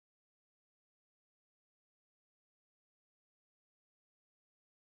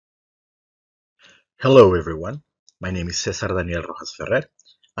Hello everyone, my name is Cesar Daniel Rojas Ferrer.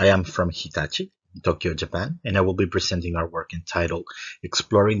 I am from Hitachi, Tokyo, Japan, and I will be presenting our work entitled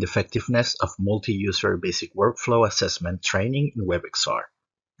Exploring the Effectiveness of Multi-User Basic Workflow Assessment Training in WebXR.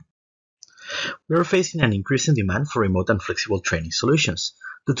 We are facing an increasing demand for remote and flexible training solutions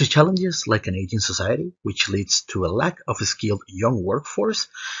due to challenges like an aging society, which leads to a lack of a skilled young workforce,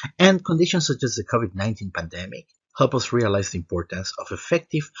 and conditions such as the COVID-19 pandemic help us realize the importance of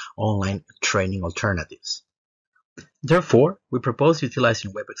effective online training alternatives. Therefore, we propose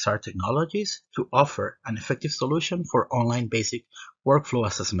utilizing WebXR technologies to offer an effective solution for online basic workflow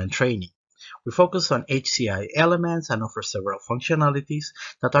assessment training. We focus on HCI elements and offer several functionalities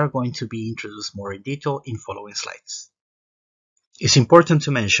that are going to be introduced more in detail in following slides. It's important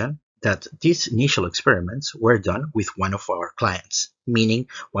to mention that these initial experiments were done with one of our clients, meaning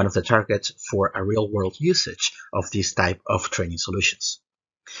one of the targets for a real-world usage of this type of training solutions.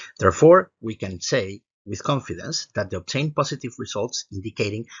 Therefore, we can say with confidence that the obtained positive results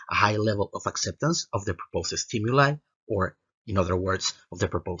indicating a high level of acceptance of the proposed stimuli, or in other words, of the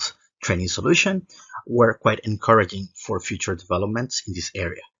proposed training solution, were quite encouraging for future developments in this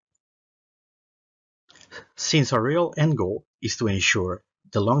area. Since our real end goal is to ensure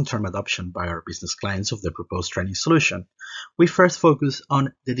the long-term adoption by our business clients of the proposed training solution, we first focus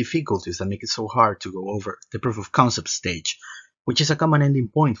on the difficulties that make it so hard to go over the proof of concept stage, which is a common ending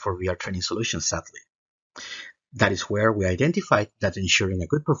point for VR training solutions, sadly. That is where we identified that ensuring a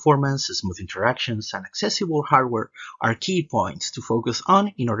good performance, smooth interactions, and accessible hardware are key points to focus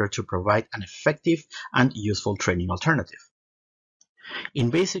on in order to provide an effective and useful training alternative. In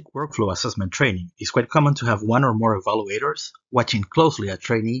basic workflow assessment training, it's quite common to have one or more evaluators watching closely a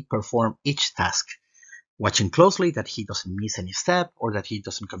trainee perform each task, watching closely that he doesn't miss any step or that he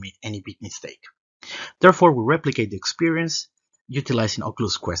doesn't commit any big mistake. Therefore, we replicate the experience utilizing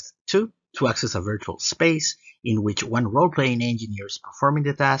Oculus Quest 2 to access a virtual space in which one role-playing engineer is performing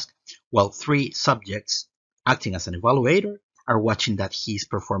the task, while 3 subjects, acting as an evaluator, are watching that he is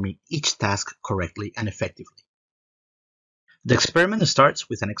performing each task correctly and effectively. The experiment starts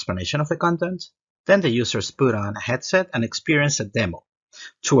with an explanation of the content, then the users put on a headset and experience a demo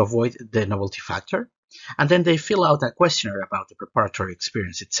to avoid the novelty factor, and then they fill out a questionnaire about the preparatory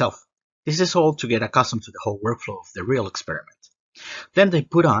experience itself. This is all to get accustomed to the whole workflow of the real experiment. Then they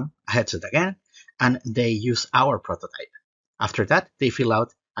put on a headset again, and they use our prototype. After that, they fill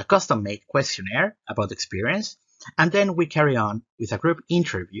out a custom-made questionnaire about the experience, and then we carry on with a group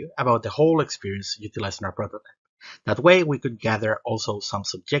interview about the whole experience utilizing our prototype. That way, we could gather also some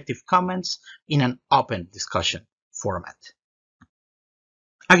subjective comments in an open discussion format.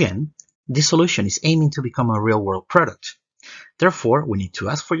 Again, this solution is aiming to become a real-world product. Therefore, we need to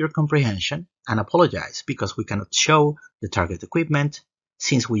ask for your comprehension and apologize because we cannot show the target equipment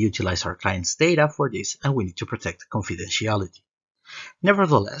since we utilize our client's data for this and we need to protect confidentiality.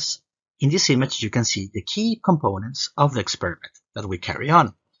 Nevertheless, in this image you can see the key components of the experiment that we carry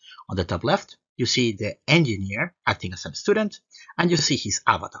on. On the top left, you see the engineer acting as a student, and you see his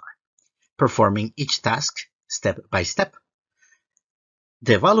avatar, performing each task step by step.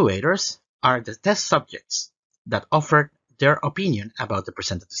 The evaluators are the test subjects that offer their opinion about the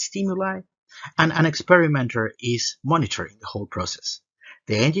presented stimuli, and an experimenter is monitoring the whole process.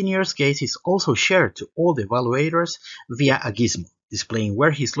 The engineer's gaze is also shared to all the evaluators via a gizmo, displaying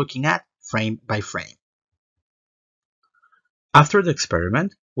where he's looking at frame by frame. After the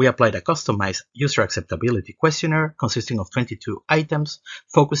experiment, we applied a customized user acceptability questionnaire consisting of 22 items,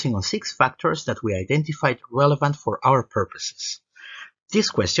 focusing on 6 factors that we identified relevant for our purposes. These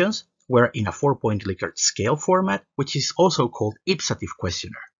questions were in a 4-point Likert scale format, which is also called ipsative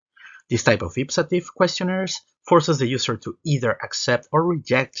questionnaire. This type of ipsative questionnaires forces the user to either accept or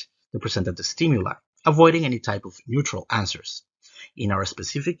reject the presented stimuli, avoiding any type of neutral answers. In our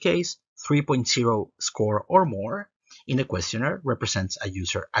specific case, 3.0 score or more in the questionnaire represents a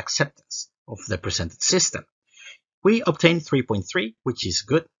user acceptance of the presented system. We obtained 3.3, which is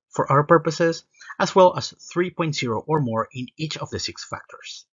good for our purposes, as well as 3.0 or more in each of the 6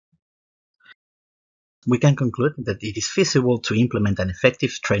 factors. We can conclude that it is feasible to implement an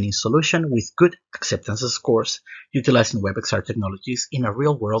effective training solution with good acceptance scores utilizing WebXR technologies in a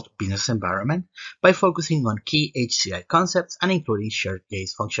real-world business environment by focusing on key HCI concepts and including shared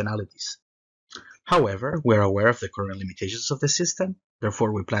gaze functionalities. However, we are aware of the current limitations of the system,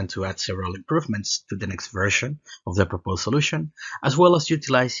 therefore we plan to add several improvements to the next version of the proposed solution, as well as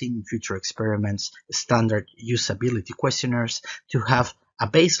utilizing in future experiments standard usability questionnaires to have a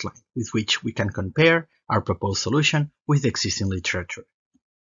baseline with which we can compare our proposed solution with the existing literature.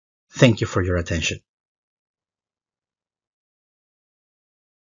 Thank you for your attention.